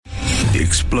The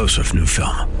explosive new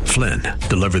film, Flynn,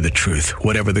 deliver the truth,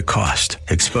 whatever the cost.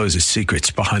 Exposes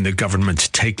secrets behind the government's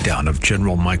takedown of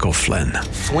General Michael Flynn.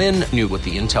 Flynn knew what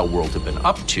the intel world had been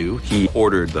up to. He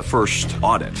ordered the first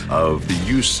audit of the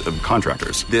use of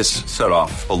contractors. This set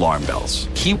off alarm bells.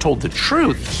 He told the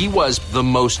truth. He was the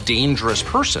most dangerous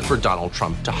person for Donald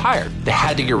Trump to hire. They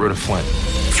had to get rid of Flynn.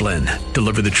 Flynn,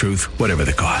 deliver the truth, whatever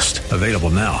the cost. Available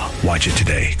now. Watch it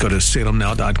today. Go to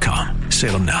salemnow.com.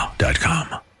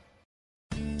 salemnow.com.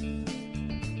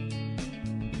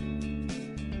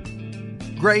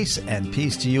 Grace and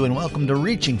peace to you, and welcome to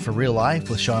Reaching for Real Life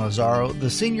with Sean Azzaro, the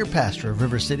senior pastor of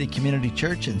River City Community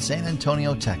Church in San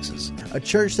Antonio, Texas. A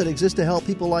church that exists to help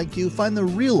people like you find the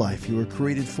real life you were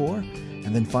created for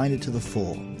and then find it to the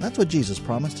full. That's what Jesus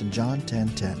promised in John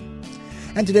 10:10.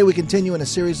 And today we continue in a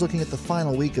series looking at the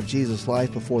final week of Jesus'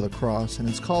 life before the cross, and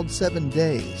it's called 7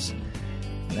 Days.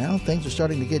 Now things are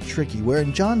starting to get tricky, where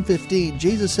in John 15,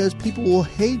 Jesus says people will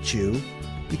hate you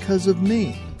because of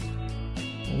me.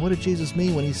 What did Jesus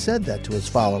mean when he said that to his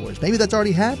followers? Maybe that's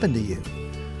already happened to you.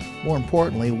 More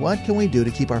importantly, what can we do to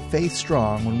keep our faith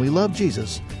strong when we love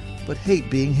Jesus but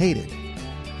hate being hated?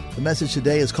 The message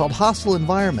today is called Hostile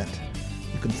Environment.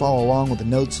 You can follow along with the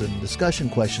notes and discussion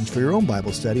questions for your own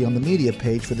Bible study on the media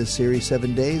page for this series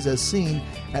 7 Days as seen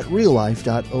at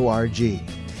reallife.org.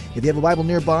 If you have a Bible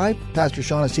nearby, Pastor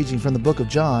Sean is teaching from the book of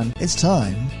John. It's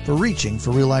time for Reaching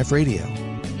for Real Life Radio.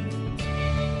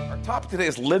 Topic today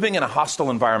is living in a hostile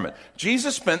environment.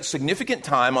 Jesus spent significant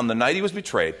time on the night he was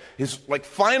betrayed, his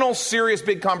final serious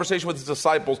big conversation with his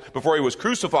disciples before he was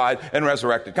crucified and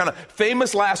resurrected. Kind of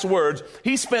famous last words.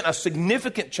 He spent a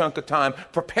significant chunk of time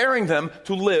preparing them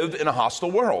to live in a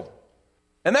hostile world.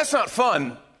 And that's not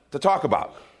fun to talk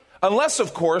about. Unless,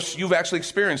 of course, you've actually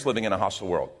experienced living in a hostile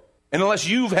world. And unless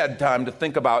you've had time to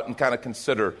think about and kind of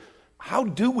consider, how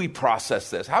do we process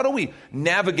this? How do we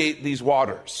navigate these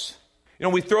waters? You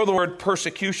know, we throw the word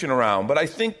persecution around, but I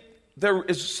think there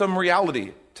is some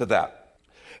reality to that.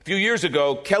 A few years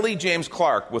ago, Kelly James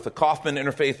Clark with the Kaufman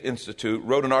Interfaith Institute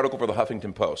wrote an article for the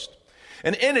Huffington Post.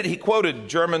 And in it, he quoted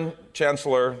German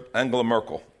Chancellor Angela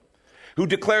Merkel, who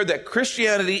declared that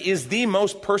Christianity is the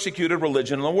most persecuted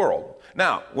religion in the world.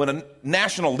 Now, when a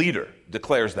national leader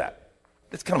declares that,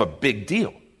 it's kind of a big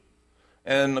deal.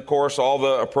 And, of course, all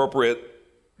the appropriate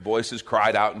voices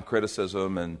cried out in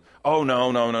criticism and, oh,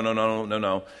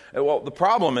 no. Well, the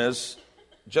problem is,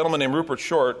 a gentleman named Rupert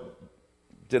Short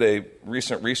did a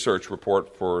recent research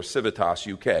report for Civitas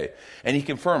UK, and he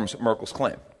confirms Merkel's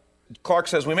claim. Clark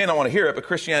says, we may not want to hear it, but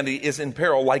Christianity is in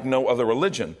peril like no other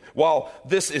religion. While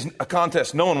this is a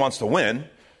contest no one wants to win,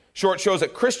 Short shows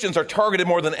that Christians are targeted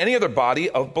more than any other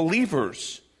body of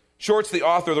believers. Short's the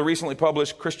author of the recently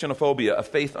published Christianophobia, A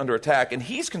Faith Under Attack, and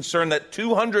he's concerned that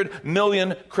 200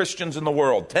 million Christians in the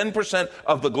world, 10%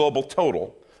 of the global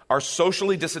total, are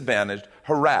socially disadvantaged,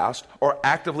 harassed, or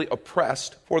actively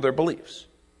oppressed for their beliefs.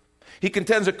 He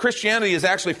contends that Christianity is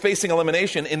actually facing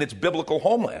elimination in its biblical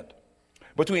homeland.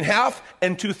 Between half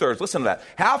and two-thirds, listen to that,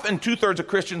 half and two-thirds of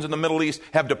Christians in the Middle East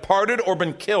have departed or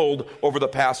been killed over the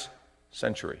past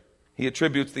century. He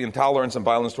attributes the intolerance and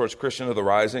violence towards Christians to the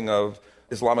rising of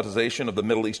Islamatization of the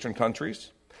Middle Eastern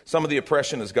countries. Some of the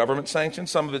oppression is government sanctioned,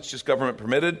 some of it's just government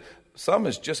permitted, some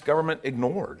is just government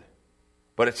ignored.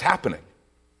 But it's happening,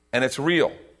 and it's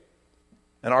real.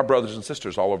 And our brothers and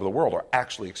sisters all over the world are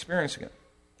actually experiencing it.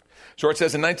 Short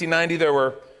says in 1990 there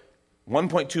were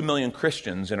 1.2 million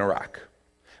Christians in Iraq.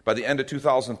 By the end of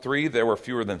 2003, there were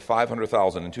fewer than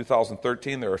 500,000. In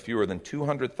 2013, there were fewer than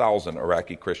 200,000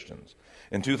 Iraqi Christians.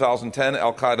 In 2010,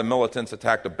 al-Qaeda militants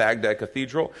attacked a Baghdad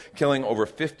cathedral, killing over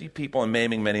 50 people and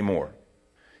maiming many more.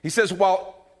 He says,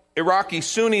 while Iraqi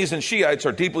Sunnis and Shiites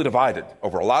are deeply divided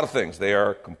over a lot of things, they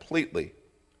are completely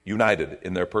united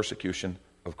in their persecution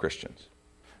of Christians.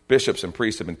 Bishops and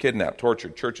priests have been kidnapped,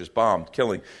 tortured, churches bombed,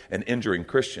 killing and injuring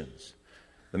Christians.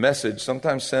 The message,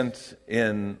 sometimes sent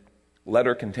in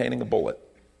letter containing a bullet,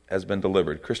 has been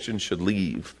delivered. Christians should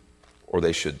leave or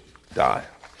they should die.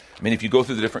 I mean, if you go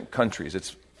through the different countries,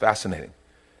 it's fascinating.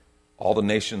 All the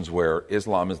nations where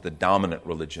Islam is the dominant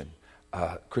religion,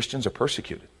 Christians are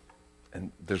persecuted.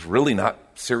 And there's really not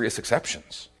serious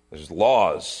exceptions. There's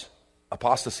laws,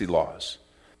 apostasy laws.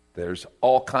 There's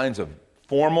all kinds of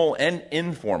formal and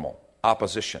informal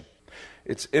opposition.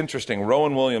 It's interesting.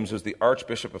 Rowan Williams, who's the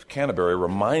Archbishop of Canterbury,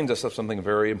 reminds us of something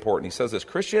very important. He says this: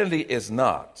 Christianity is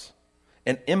not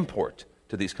an import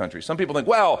to these countries. Some people think,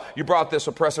 well, you brought this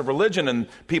oppressive religion and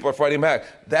people are fighting back.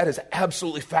 That is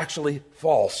absolutely factually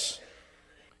false.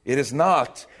 It is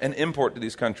not an import to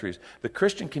these countries. The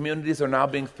Christian communities that are now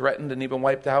being threatened and even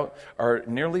wiped out are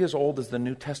nearly as old as the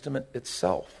New Testament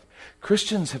itself.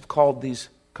 Christians have called these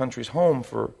country's home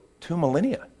for 2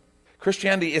 millennia.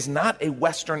 Christianity is not a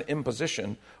Western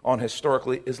imposition on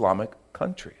historically Islamic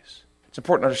countries. It's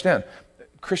important to understand,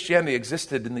 Christianity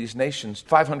existed in these nations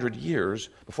 500 years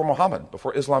before Muhammad,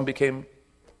 before Islam became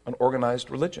an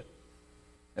organized religion.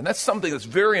 And that's something that's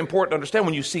very important to understand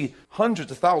when you see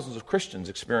hundreds of thousands of Christians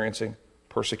experiencing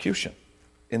persecution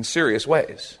in serious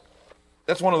ways.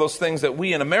 That's one of those things that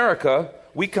we in America,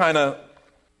 we kind of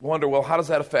wonder, well, how does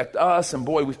that affect us? And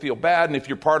boy, we feel bad. And if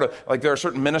you're part of, like, there are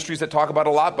certain ministries that talk about it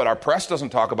a lot, but our press doesn't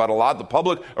talk about it a lot. The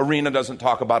public arena doesn't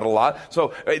talk about it a lot.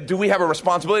 So do we have a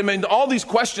responsibility? I mean, all these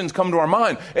questions come to our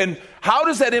mind. And how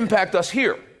does that impact us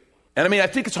here? And I mean, I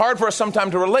think it's hard for us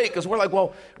sometimes to relate because we're like,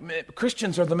 well,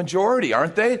 Christians are the majority,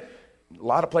 aren't they? A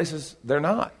lot of places, they're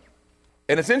not.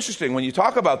 And it's interesting, when you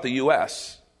talk about the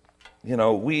U.S., you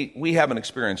know, we haven't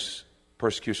experienced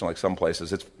persecution like some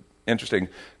places. It's interesting,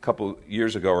 a couple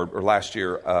years ago or last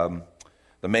year,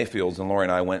 the Mayfields and Lori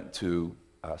and I went to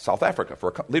South Africa for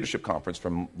a leadership conference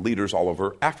from leaders all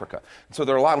over Africa. And so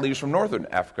there are a lot of leaders from northern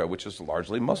Africa, which is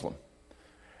largely Muslim.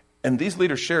 And these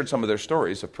leaders shared some of their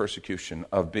stories of persecution,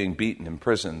 of being beaten,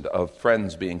 imprisoned, of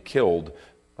friends being killed,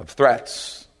 of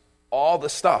threats, all the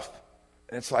stuff.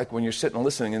 And it's like when you're sitting and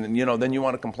listening, and then you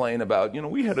want to complain about,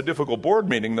 we had a difficult board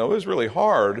meeting, though. It was really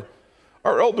hard.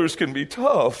 Our elders can be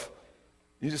tough.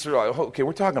 You just realize, okay,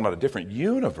 we're talking about a different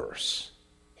universe.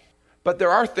 But there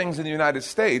are things in the United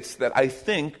States that I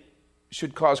think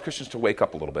should cause Christians to wake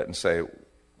up a little bit and say,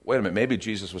 wait a minute, maybe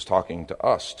Jesus was talking to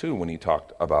us too when he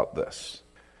talked about this.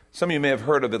 Some of you may have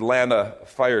heard of Atlanta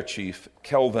Fire Chief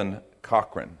Kelvin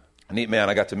Cochran. A neat man.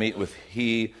 I got to meet with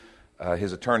his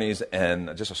attorneys,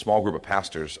 and just a small group of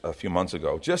pastors a few months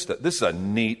ago. This is a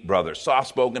neat brother,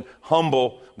 soft-spoken,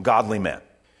 humble, godly man.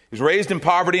 He was raised in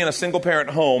poverty in a single-parent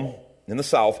home in the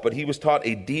South, but he was taught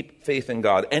a deep faith in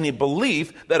God and a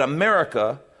belief that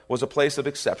America was a place of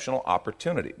exceptional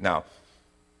opportunity. Now,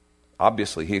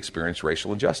 obviously, he experienced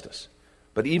racial injustice.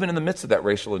 But even in the midst of that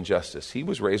racial injustice, he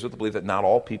was raised with the belief that not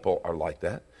all people are like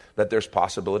that there's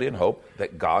possibility and hope,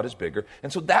 that God is bigger.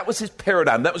 And so that was his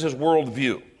paradigm. That was his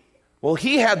worldview. Well,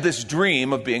 he had this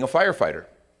dream of being a firefighter.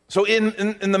 So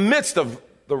in the midst of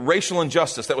the racial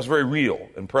injustice that was very real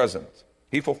and present,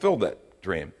 he fulfilled that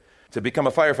dream to become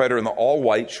a firefighter in the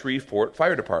all-white Shreveport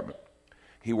Fire Department.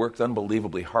 He worked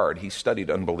unbelievably hard. He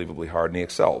studied unbelievably hard, and he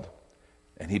excelled.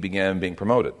 And he began being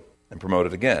promoted and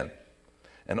promoted again.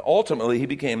 And ultimately, he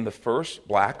became the first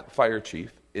black fire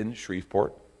chief in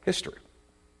Shreveport history.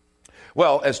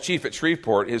 Well, as chief at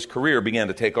Shreveport, his career began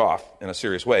to take off in a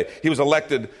serious way. He was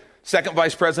elected second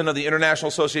vice president of the International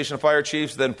Association of Fire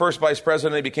Chiefs, then first vice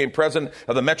president. He became president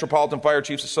of the Metropolitan Fire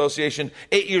Chiefs Association.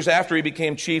 8 years after he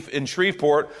became chief in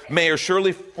Shreveport, Mayor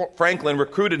Shirley Franklin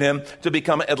recruited him to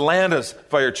become Atlanta's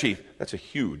fire chief. That's a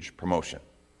huge promotion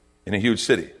in a huge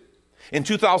city. In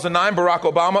 2009, Barack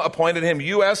Obama appointed him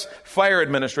U.S. Fire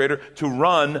Administrator to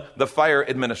run the Fire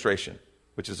Administration,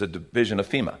 which is a division of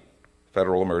FEMA,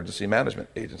 Federal Emergency Management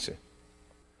Agency.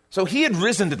 So he had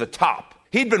risen to the top.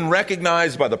 He'd been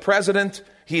recognized by the president.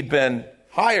 He'd been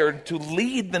hired to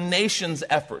lead the nation's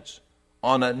efforts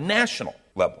on a national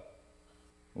level.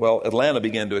 Well, Atlanta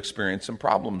began to experience some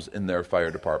problems in their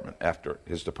fire department after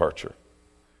his departure.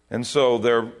 And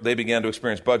so they began to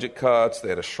experience budget cuts. They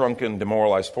had a shrunken,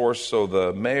 demoralized force. So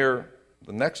the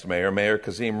next mayor, Mayor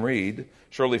Kazim Reed,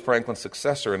 Shirley Franklin's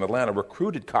successor in Atlanta,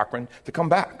 recruited Cochran to come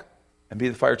back and be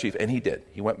the fire chief. And he did.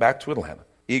 He went back to Atlanta,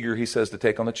 eager, he says, to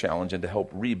take on the challenge and to help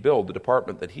rebuild the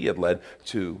department that he had led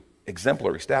to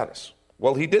exemplary status.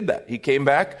 Well, he did that. He came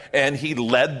back and he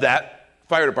led that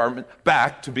fire department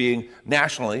back to being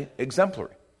nationally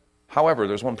exemplary. However,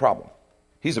 there's one problem.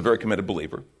 He's a very committed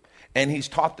believer. And he's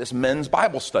taught this men's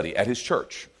Bible study at his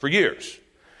church for years.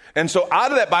 And so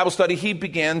out of that Bible study, he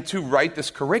began to write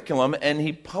this curriculum, and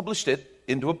he published it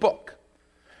into a book.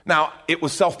 Now, it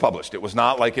was self-published. It was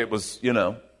not like it was,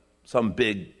 some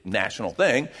big national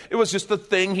thing. It was just a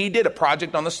thing he did, a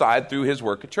project on the side through his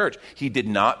work at church. He did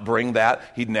not bring that.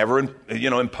 He'd never,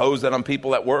 imposed that on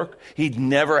people at work. He'd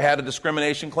never had a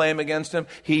discrimination claim against him.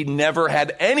 He never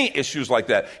had any issues like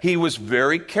that. He was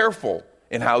very careful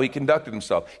in how he conducted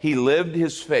himself. He lived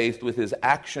his faith with his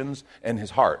actions and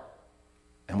his heart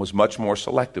and was much more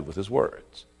selective with his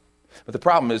words. But the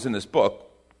problem is, in this book,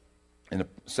 in a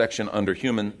section under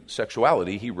human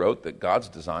sexuality, he wrote that God's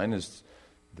design is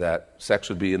that sex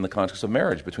would be in the context of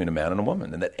marriage between a man and a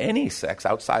woman, and that any sex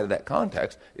outside of that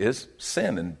context is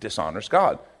sin and dishonors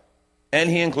God. And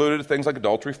he included things like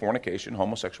adultery, fornication,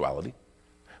 homosexuality.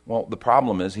 Well, the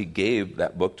problem is he gave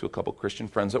that book to a couple Christian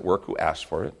friends at work who asked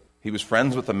for it. He was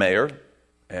friends with the mayor,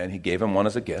 and he gave him one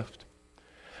as a gift.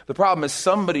 The problem is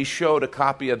somebody showed a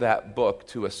copy of that book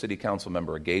to a city council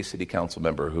member, a gay city council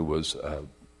member who was a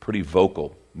pretty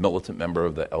vocal, militant member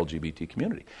of the LGBT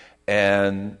community.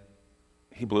 And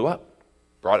he blew up.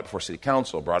 Brought it before city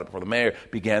council, brought it before the mayor,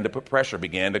 began to put pressure,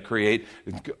 began to create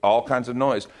all kinds of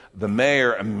noise. The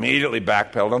mayor immediately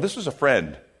backpedaled. Now, this was a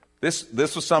friend.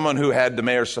 This was someone who had the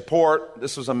mayor's support.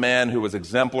 This was a man who was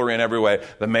exemplary in every way.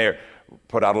 The mayor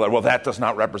put out a letter. Well, that does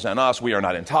not represent us. We are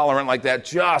not intolerant like that.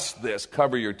 Just this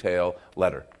cover your tail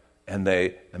letter. And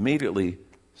they immediately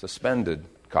suspended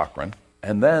Cochran,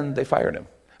 and then they fired him.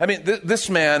 I mean, this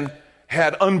man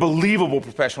had unbelievable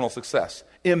professional success,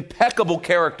 impeccable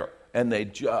character, and they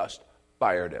just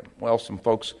fired him. Well, some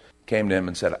folks came to him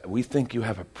and said, we think you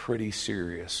have a pretty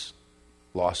serious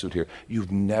lawsuit here. You've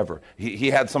never. He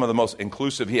had some of the most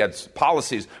inclusive, he had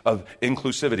policies of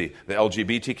inclusivity. The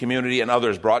LGBT community and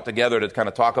others brought together to kind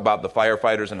of talk about the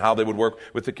firefighters and how they would work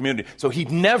with the community. So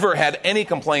he'd never had any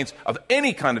complaints of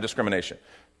any kind of discrimination.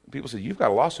 People said, you've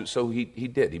got a lawsuit. So he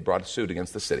did. He brought a suit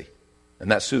against the city.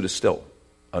 And that suit is still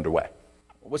underway.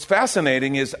 What's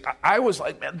fascinating is I was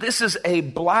like, man, this is a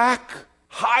black,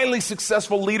 highly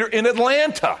successful leader in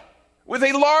Atlanta with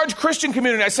a large Christian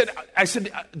community. I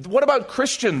said, what about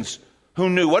Christians who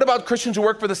knew? What about Christians who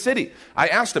work for the city? I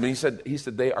asked him, and he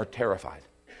said, they are terrified.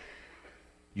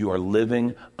 You are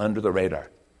living under the radar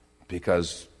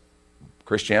because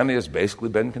Christianity has basically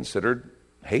been considered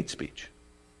hate speech.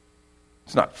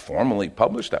 It's not formally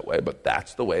published that way, but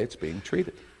that's the way it's being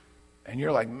treated. And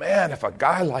you're like, man, if a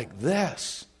guy like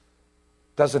this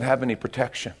doesn't have any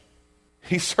protection.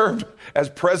 He served as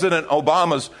President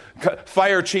Obama's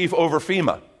fire chief over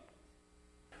FEMA.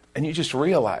 And you just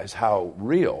realize how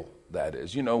real that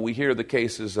is. You know, we hear the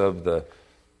cases of the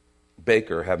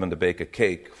baker having to bake a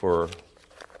cake for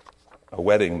a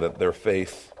wedding that their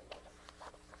faith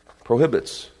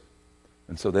prohibits.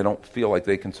 And so they don't feel like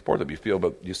they can support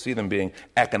them. You see them being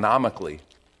economically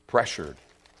pressured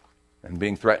and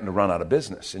being threatened to run out of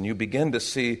business. And you begin to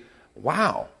see,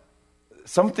 wow,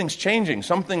 something's changing,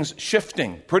 something's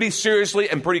shifting pretty seriously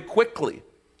and pretty quickly.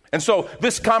 And so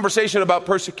this conversation about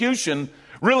persecution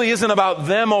really isn't about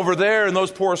them over there and those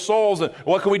poor souls and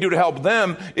what can we do to help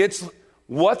them. It's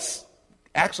what's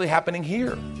actually happening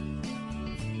here.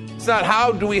 It's not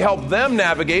how do we help them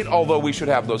navigate, although we should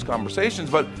have those conversations,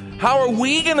 but how are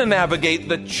we going to navigate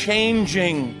the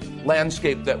changing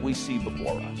landscape that we see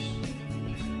before us?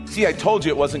 See, I told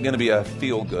you it wasn't going to be a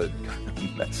feel-good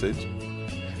message.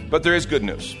 But there is good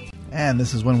news. And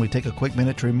this is when we take a quick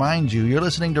minute to remind you you're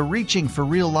listening to Reaching for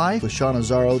Real Life with Sean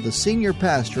Azzaro, the senior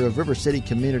pastor of River City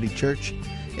Community Church,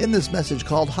 in this message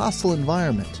called Hostile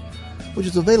Environment, which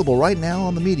is available right now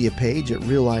on the media page at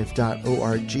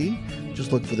reallife.org.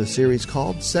 Just look for the series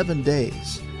called 7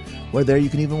 Days, where there you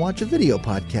can even watch a video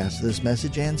podcast of this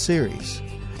message and series.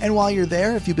 And while you're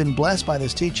there, if you've been blessed by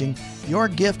this teaching, your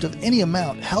gift of any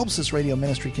amount helps this radio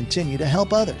ministry continue to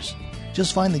help others.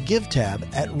 Just find the Give tab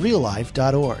at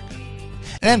reallife.org.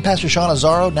 And Pastor Sean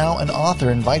Azzaro, now an author,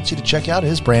 invites you to check out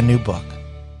his brand new book.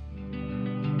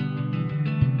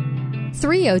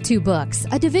 302 Books,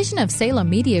 a division of Salem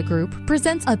Media Group,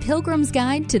 presents A Pilgrim's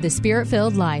Guide to the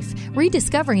Spirit-Filled Life,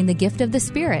 Rediscovering the Gift of the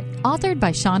Spirit, authored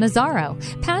by Sean Azzaro,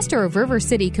 pastor of River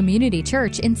City Community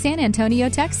Church in San Antonio,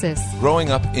 Texas.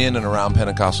 Growing up in and around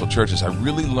Pentecostal churches, I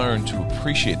really learned to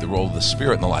appreciate the role of the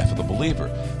Spirit in the life of the believer.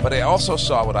 But I also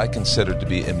saw what I considered to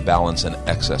be imbalance and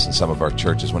excess in some of our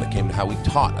churches when it came to how we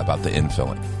taught about the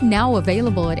infilling. Now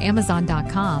available at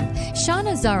Amazon.com, Sean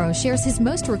Azzaro shares his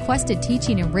most requested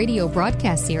teaching and radio broadcast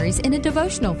series in a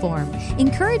devotional form,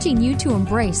 encouraging you to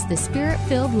embrace the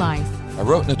Spirit-filled life. I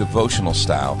wrote in a devotional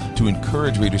style to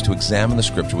encourage readers to examine the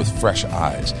Scripture with fresh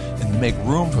eyes and make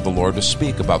room for the Lord to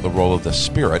speak about the role of the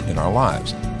Spirit in our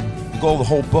lives. The goal of the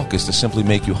whole book is to simply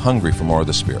make you hungry for more of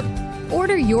the Spirit.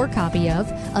 Order your copy of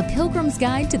A Pilgrim's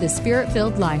Guide to the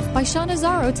Spirit-Filled Life by Sean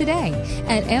Azzaro today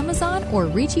at Amazon or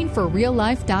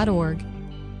reachingforreallife.org.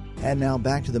 And now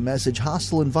back to the message,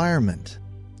 Hostile Environment.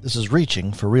 This is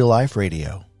Reaching for Real Life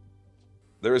Radio.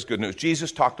 There is good news.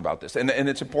 Jesus talked about this, and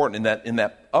it's important in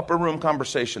that upper room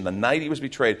conversation, the night he was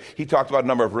betrayed, he talked about a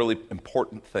number of really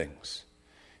important things.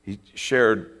 He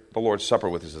shared the Lord's Supper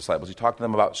with his disciples. He talked to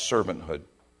them about servanthood.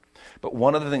 But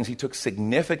one of the things he took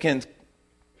significant,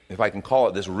 if I can call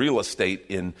it this, real estate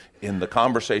in the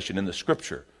conversation in the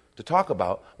Scripture to talk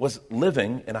about was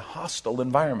living in a hostile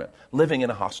environment, living in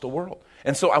a hostile world.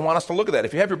 And so I want us to look at that.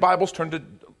 If you have your Bibles, turn to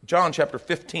John chapter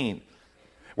 15.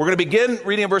 We're going to begin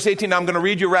reading in verse 18. Now I'm going to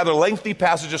read you a rather lengthy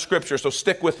passage of Scripture, so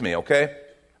stick with me, okay?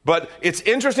 But it's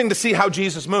interesting to see how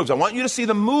Jesus moves. I want you to see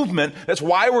the movement. That's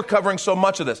why we're covering so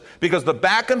much of this, because the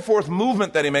back and forth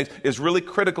movement that he makes is really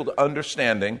critical to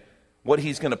understanding what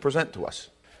he's going to present to us.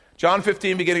 John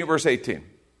 15, beginning at verse 18.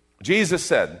 Jesus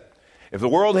said, "If the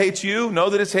world hates you, know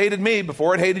that it's hated me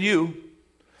before it hated you.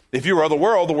 If you were of the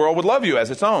world would love you as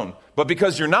its own. But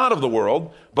because you're not of the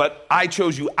world, but I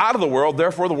chose you out of the world,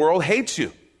 therefore the world hates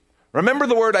you. Remember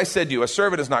the word I said to you, a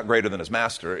servant is not greater than his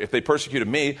master. If they persecuted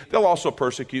me, they'll also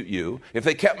persecute you. If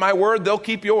they kept my word, they'll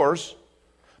keep yours.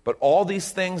 But all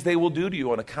these things they will do to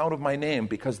you on account of my name,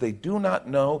 because they do not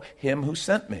know him who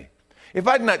sent me. If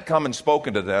I'd not come and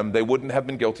spoken to them, they wouldn't have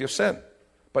been guilty of sin.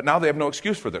 But now they have no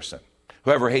excuse for their sin.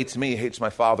 Whoever hates me hates my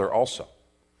Father also.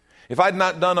 If I'd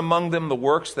not done among them the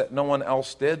works that no one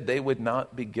else did, they would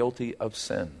not be guilty of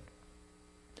sin.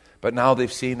 But now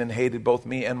they've seen and hated both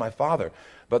me and my Father.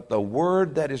 But the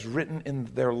word that is written in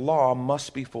their law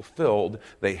must be fulfilled.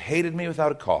 They hated me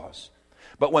without a cause.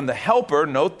 But when the Helper,"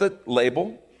 note the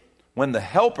label, "when the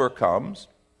Helper comes,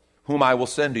 whom I will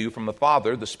send to you from the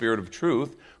Father, the Spirit of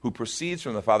truth, who proceeds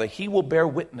from the Father, he will bear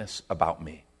witness about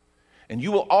me. And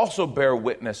you will also bear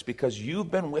witness because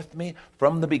you've been with me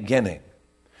from the beginning."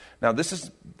 Now, this is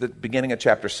the beginning of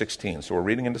chapter 16, so we're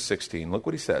reading into 16. Look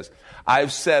what he says.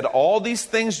 "I've said all these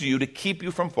things to you to keep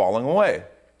you from falling away.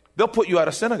 They'll put you out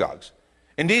of synagogues.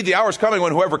 Indeed, the hour is coming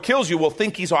when whoever kills you will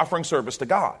think he's offering service to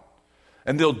God.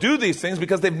 And they'll do these things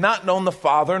because they've not known the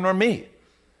Father nor me.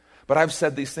 But I've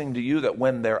said these things to you that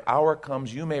when their hour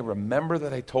comes, you may remember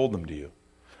that I told them to you.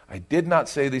 I did not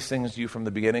say these things to you from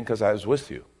the beginning because I was with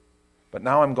you. But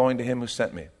now I'm going to him who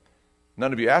sent me.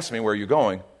 None of you asked me where you're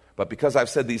going, but because I've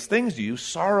said these things to you,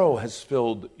 sorrow has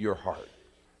filled your heart.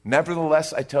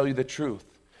 Nevertheless, I tell you the truth.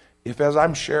 If as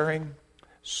I'm sharing,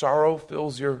 sorrow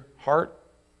fills your heart,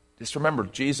 just remember,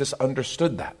 Jesus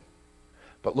understood that.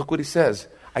 But look what he says.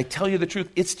 I tell you the truth,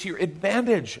 it's to your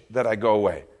advantage that I go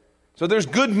away. So there's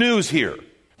good news here.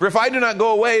 For if I do not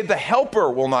go away, the Helper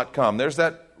will not come. There's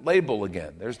that label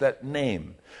again. There's that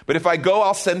name. But if I go,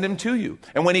 I'll send him to you.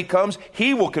 And when he comes,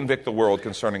 he will convict the world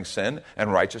concerning sin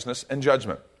and righteousness and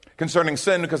judgment. Concerning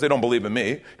sin, because they don't believe in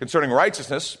me. Concerning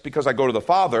righteousness, because I go to the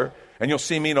Father, and you'll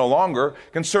see me no longer.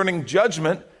 Concerning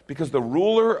judgment, because the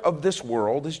ruler of this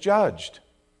world is judged.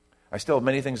 I still have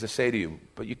many things to say to you,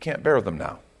 but you can't bear them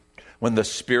now. When the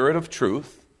Spirit of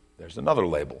truth, there's another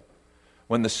label.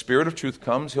 When the Spirit of truth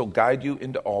comes, he'll guide you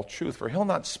into all truth, for he'll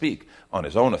not speak on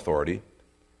his own authority,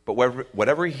 but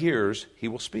whatever he hears, he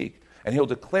will speak. And he'll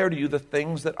declare to you the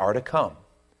things that are to come.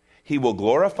 He will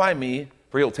glorify me,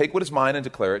 for he'll take what is mine and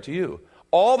declare it to you.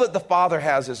 All that the Father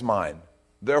has is mine.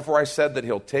 Therefore I said that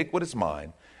he'll take what is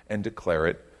mine and declare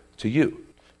it to you.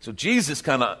 So Jesus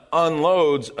kind of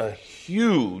unloads a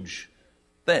huge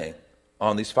thing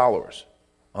on these followers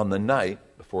on the night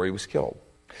before he was killed.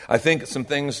 I think some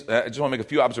things, I just want to make a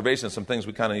few observations, some things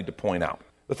we kind of need to point out.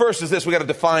 The first is this: we got to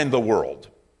define the world,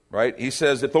 right? He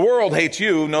says, if the world hates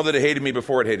you, know that it hated me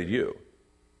before it hated you.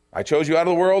 I chose you out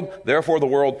of the world, therefore the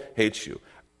world hates you.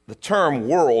 The term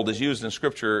world is used in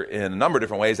Scripture in a number of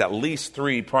different ways. At least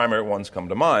three primary ones come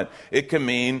to mind. It can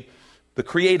mean the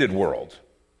created world.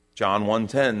 John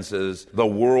 1:10 says, the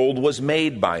world was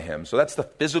made by him. So that's the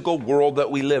physical world that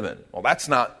we live in. Well, that's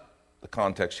not the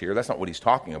context here. That's not what he's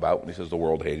talking about when he says the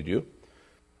world hated you.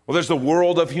 Well, there's the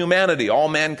world of humanity, all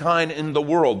mankind in the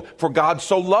world. For God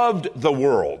so loved the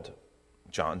world.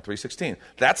 John 3:16.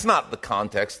 That's not the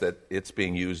context that it's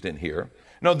being used in here.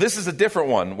 No, this is a different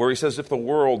one where he says, if the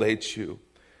world hates you.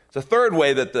 It's a third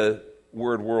way that the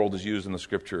word world is used in the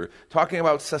Scripture, talking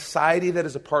about society that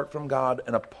is apart from God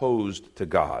and opposed to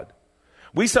God.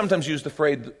 We sometimes use the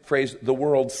phrase the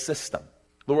world system.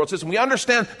 The world system. We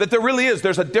understand that there really is.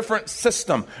 There's a different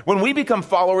system. When we become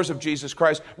followers of Jesus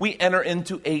Christ, we enter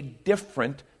into a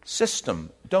different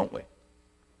system, don't we?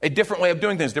 A different way of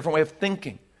doing things, a different way of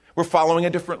thinking. We're following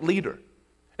a different leader.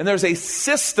 And there's a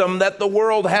system that the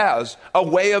world has, a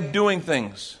way of doing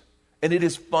things. And it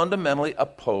is fundamentally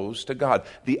opposed to God.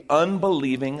 The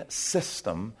unbelieving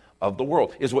system of the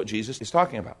world is what Jesus is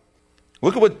talking about.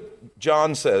 Look at what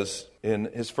John says in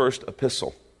his first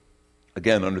epistle.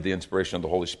 Again, under the inspiration of the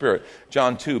Holy Spirit.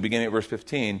 John 2, beginning at verse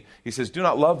 15, he says, do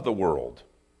not love the world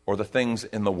or the things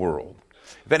in the world.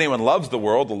 If anyone loves the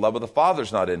world, the love of the Father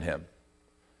is not in him.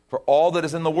 For all that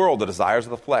is in the world, the desires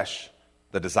of the flesh,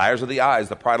 the desires of the eyes,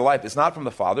 the pride of life, is not from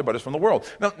the Father, but is from the world.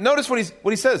 Now, notice what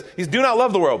he says. He's do not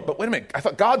love the world. But wait a minute, I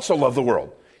thought God so loved the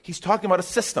world. He's talking about a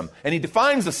system, and he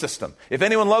defines the system. If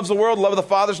anyone loves the world, the love of the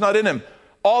Father is not in him.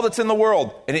 All that's in the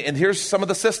world, and here's some of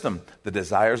the system. The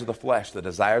desires of the flesh, the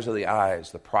desires of the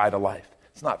eyes, the pride of life.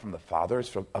 It's not from the Father,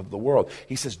 it's of the world.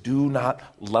 He says, do not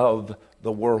love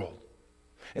the world.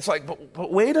 It's like,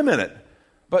 but wait a minute.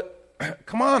 But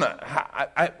come on,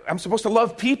 I'm supposed to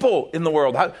love people in the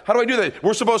world. How do I do that?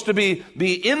 We're supposed to be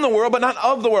in the world, but not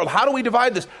of the world. How do we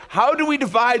divide this? How do we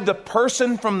divide the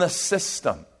person from the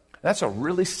system? That's a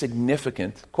really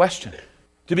significant question.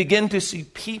 To begin to see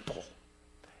people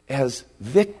as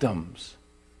victims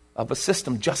of a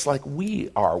system just like we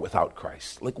are without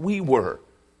Christ, like we were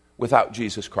without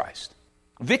Jesus Christ.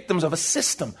 Victims of a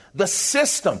system. The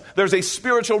system. There's a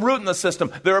spiritual root in the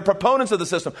system. There are proponents of the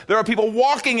system. There are people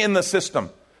walking in the system.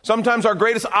 Sometimes our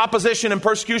greatest opposition and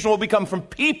persecution will become from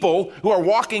people who are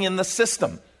walking in the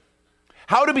system.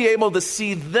 How to be able to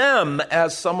see them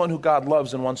as someone who God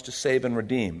loves and wants to save and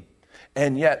redeem,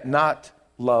 and yet not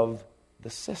love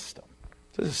the system.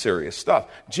 This is serious stuff.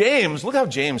 James, look how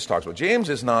James talks about it. James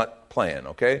is not playing,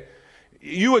 okay?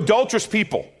 You adulterous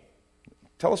people.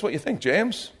 Tell us what you think,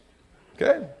 James.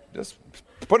 Okay, just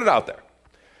put it out there.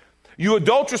 You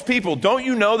adulterous people, don't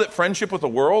you know that friendship with the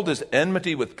world is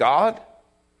enmity with God?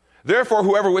 Therefore,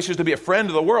 whoever wishes to be a friend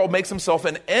of the world makes himself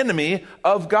an enemy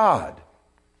of God.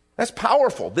 That's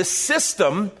powerful. This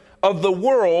system of the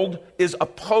world is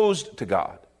opposed to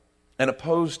God and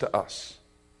opposed to us.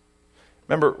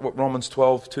 Remember what Romans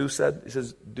 12:2 said? It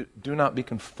says, do not be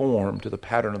conformed to the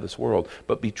pattern of this world,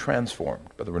 but be transformed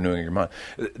by the renewing of your mind.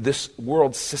 This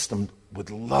world system would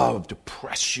love to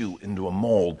press you into a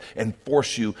mold and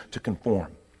force you to conform.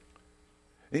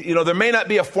 You know, there may not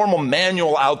be a formal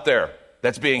manual out there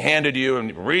that's being handed to you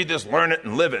and read this, learn it,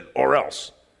 and live it, or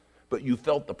else. But you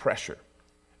felt the pressure.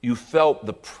 You felt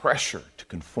the pressure to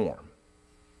conform.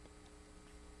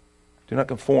 Do not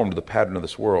conform to the pattern of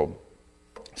this world.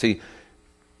 See,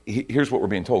 here's what we're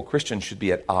being told. Christians should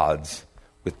be at odds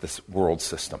with this world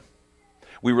system.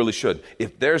 We really should.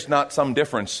 If there's not some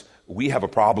difference, we have a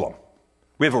problem.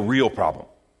 We have a real problem.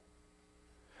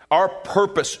 Our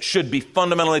purpose should be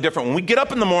fundamentally different. When we get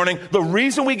up in the morning, the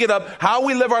reason we get up, how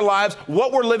we live our lives,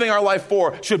 what we're living our life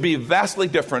for, should be vastly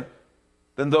different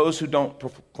than those who don't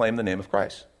proclaim the name of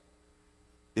Christ.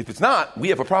 If it's not, we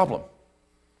have a problem.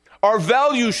 Our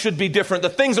values should be different. The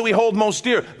things that we hold most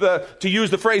dear, to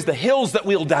use the phrase, the hills that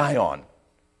we'll die on,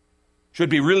 should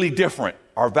be really different.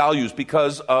 Our values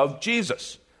because of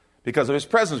Jesus, because of his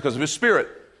presence, because of his spirit,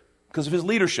 because of his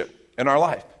leadership in our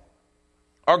life.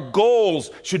 Our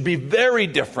goals should be very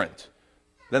different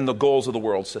than the goals of the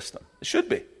world system. It should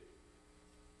be.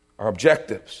 Our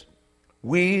objectives.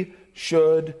 We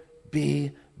should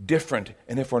be different.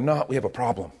 And if we're not, we have a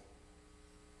problem.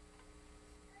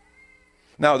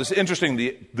 Now, this is interesting,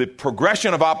 the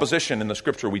progression of opposition in the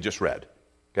scripture we just read.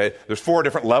 Okay? There's 4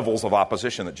 different levels of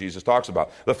opposition that Jesus talks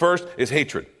about. The first is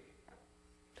hatred.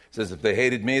 It says, if they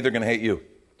hated me, they're going to hate you.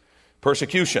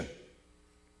 Persecution.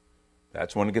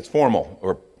 That's when it gets formal.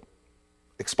 Or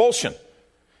expulsion.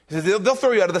 He says, they'll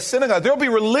throw you out of the synagogue. There'll be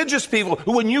religious people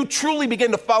who, when you truly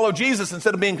begin to follow Jesus,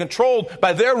 instead of being controlled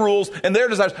by their rules and their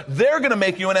desires, they're going to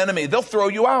make you an enemy. They'll throw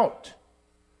you out.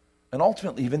 And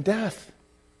ultimately, even death.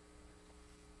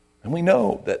 And we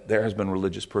know that there has been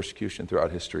religious persecution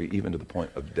throughout history, even to the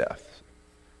point of death.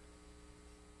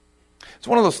 It's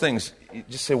one of those things, you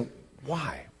just say,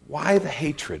 why? Why the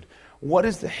hatred? What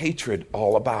is the hatred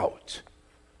all about?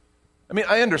 I mean,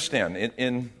 I understand.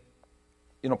 In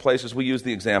places, we use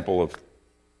the example of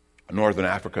Northern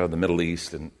Africa, the Middle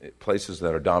East, and places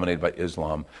that are dominated by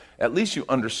Islam. At least you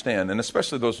understand, and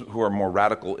especially those who are more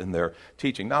radical in their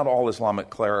teaching. Not all Islamic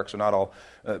clerics or not all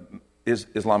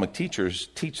Islamic teachers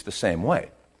teach the same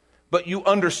way. But you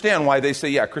understand why they say,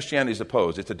 yeah, Christianity is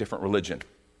opposed. It's a different religion.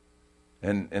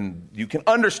 And you can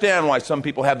understand why some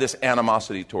people have this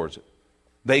animosity towards it.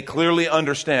 They clearly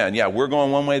understand, yeah, we're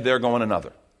going one way, they're going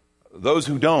another. Those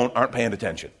who don't aren't paying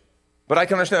attention. But I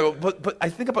can understand, but I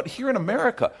think about here in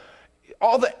America,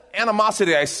 all the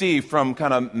animosity I see from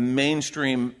kind of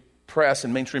mainstream press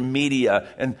and mainstream media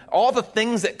and all the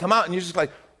things that come out, and you're just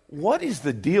like, what is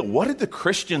the deal? What did the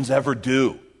Christians ever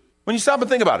do? When you stop and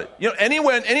think about it,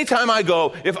 anytime I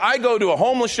go, if I go to a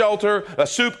homeless shelter, a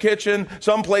soup kitchen,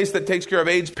 some place that takes care of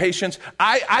AIDS patients,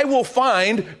 I will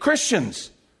find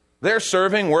Christians. They're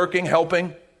serving, working,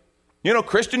 helping.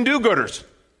 Christian do-gooders.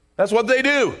 That's what they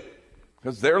do.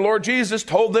 Because their Lord Jesus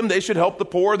told them they should help the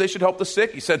poor, they should help the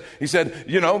sick. He said,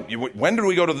 when did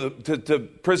we go to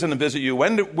prison and visit you?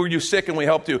 When were you sick and we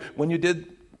helped you? When you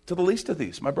did to the least of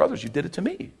these, my brothers, you did it to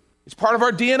me. It's part of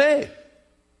our DNA.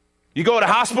 You go to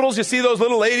hospitals, you see those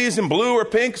little ladies in blue or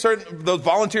pink, those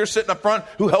volunteers sitting up front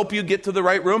who help you get to the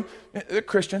right room. They're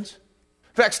Christians.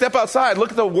 In fact, step outside, look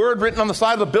at the word written on the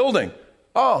side of the building.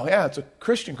 Oh, yeah, it's a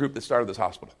Christian group that started this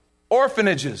hospital.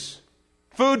 Orphanages,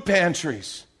 food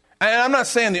pantries. And I'm not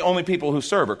saying the only people who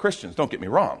serve are Christians, don't get me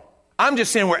wrong. I'm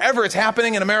just saying wherever it's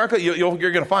happening in America, you're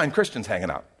going to find Christians hanging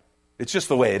out. It's just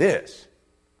the way it is.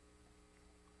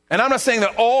 And I'm not saying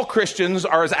that all Christians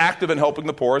are as active in helping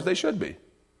the poor as they should be.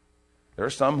 There are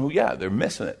some who, they're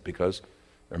missing it because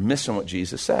they're missing what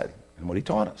Jesus said and what he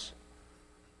taught us.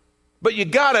 But you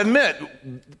got to admit,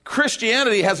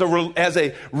 Christianity has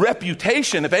a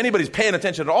reputation, if anybody's paying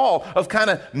attention at all, of kind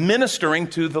of ministering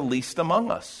to the least among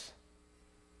us.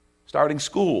 Starting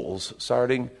schools,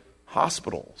 starting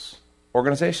hospitals,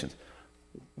 organizations.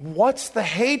 What's the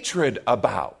hatred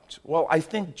about? Well, I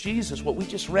think Jesus, what we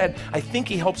just read, I think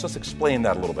he helps us explain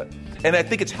that a little bit. And I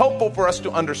think it's helpful for us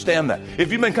to understand that.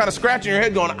 If you've been kind of scratching your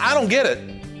head going, I don't get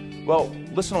it. Well,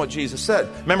 listen to what Jesus said.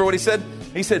 Remember what he said?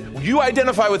 He said, you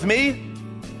identify with me?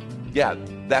 Yeah,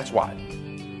 that's why.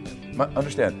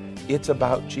 Understand, it's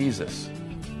about Jesus,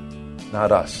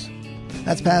 not us.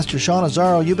 That's Pastor Sean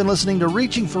Azzaro. You've been listening to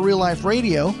Reaching for Real Life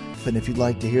Radio. And if you'd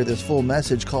like to hear this full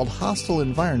message called Hostile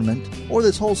Environment, or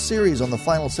this whole series on the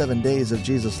final 7 days of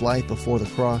Jesus' life before the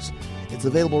cross, it's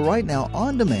available right now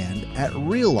on demand at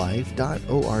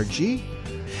reallife.org.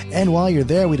 And while you're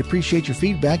there, we'd appreciate your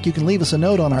feedback. You can leave us a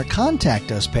note on our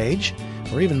Contact Us page,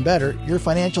 or even better, your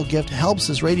financial gift helps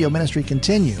this radio ministry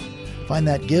continue. Find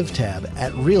that Give tab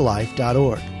at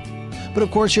reallife.org. But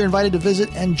of course, you're invited to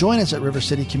visit and join us at River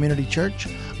City Community Church,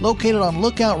 located on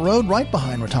Lookout Road right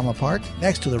behind Retama Park,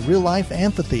 next to the Real Life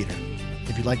Amphitheater.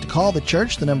 If you'd like to call the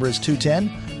church, the number is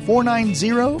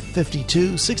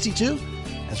 210-490-5262,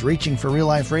 as Reaching for Real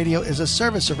Life Radio is a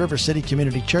service of River City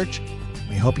Community Church.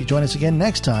 We hope you join us again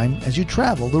next time as you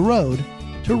travel the road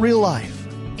to real life.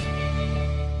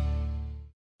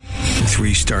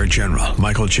 3-star General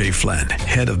Michael J. Flynn,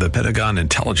 head of the Pentagon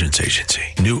Intelligence Agency,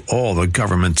 knew all the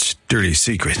government's dirty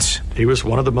secrets. He was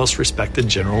one of the most respected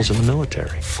generals in the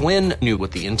military. Flynn knew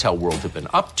what the intel world had been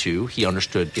up to. He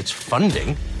understood its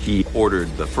funding. He ordered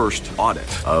the first audit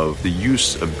of the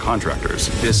use of contractors.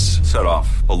 This set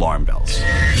off alarm bells.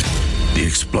 The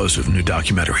explosive new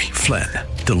documentary, Flynn,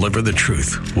 Deliver the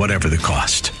Truth, Whatever the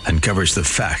Cost, uncovers the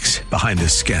facts behind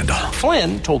this scandal.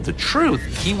 Flynn told the truth.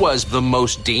 He was the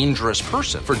most dangerous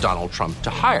person for Donald Trump to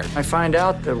hire. I find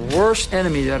out the worst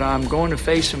enemy that I'm going to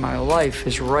face in my life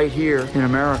is right here in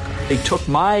America. They took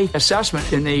my assessment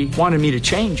and they wanted me to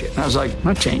change it. And I was like, I'm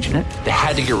not changing it. They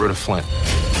had to get rid of Flynn.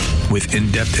 With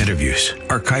in-depth interviews,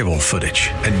 archival footage,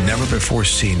 and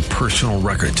never-before-seen personal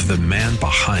records of the man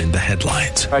behind the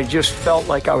headlines. I just felt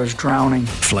like I was drowning.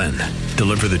 Flynn,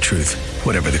 Deliver the Truth,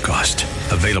 Whatever the Cost.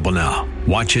 Available now.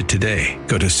 Watch it today.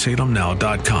 Go to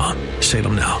salemnow.com.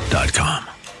 salemnow.com.